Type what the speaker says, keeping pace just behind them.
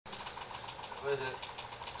What is it?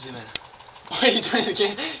 Zoom in. Why are you doing it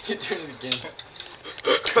again? You're doing it again.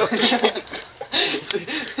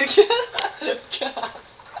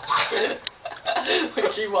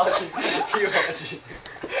 Wait, keep watching. Keep watching.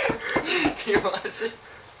 Keep watching.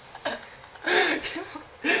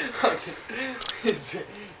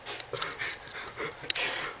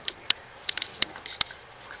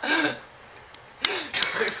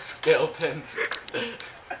 Skeleton.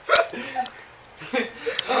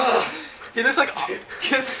 He looks like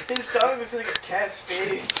his stomach looks like a cat's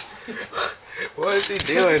face. What is he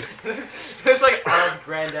doing? It's like Arnold's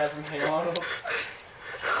granddad from Hey Arnold.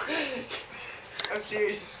 I'm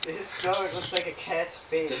serious. His stomach looks like a cat's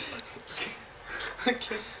face.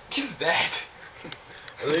 What is that?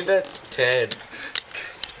 I think that's Ted.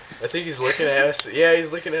 I think he's looking at us. Yeah,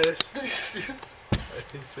 he's looking at us. I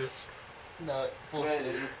think so. No,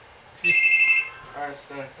 bullshit. Alright, it's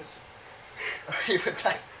done. He went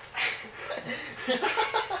back.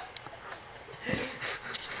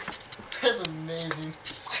 That's amazing.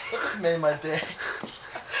 That just made my day.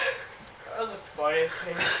 That was the funniest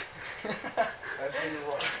thing I've seen in a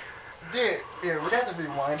while. Dude, we're gonna have to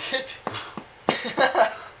rewind it.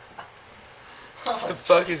 What the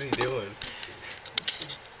fuck is he doing?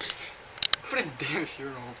 Put a damn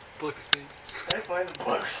shirt on his books, dude. I didn't find the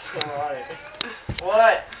books still on it.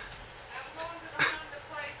 What? I'm going to the Honda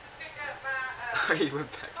place to pick up my He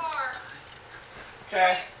went back. car.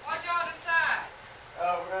 Okay. What y'all decide?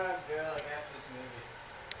 Oh, we're gonna do it like after this movie.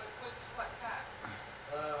 What time?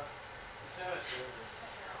 Whichever silver.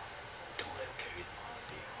 Don't let Cody's mom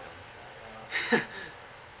see you.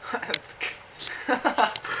 That's good.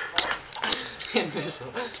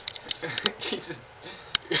 Initial. He just.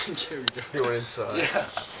 Here we go. He went inside. Yeah.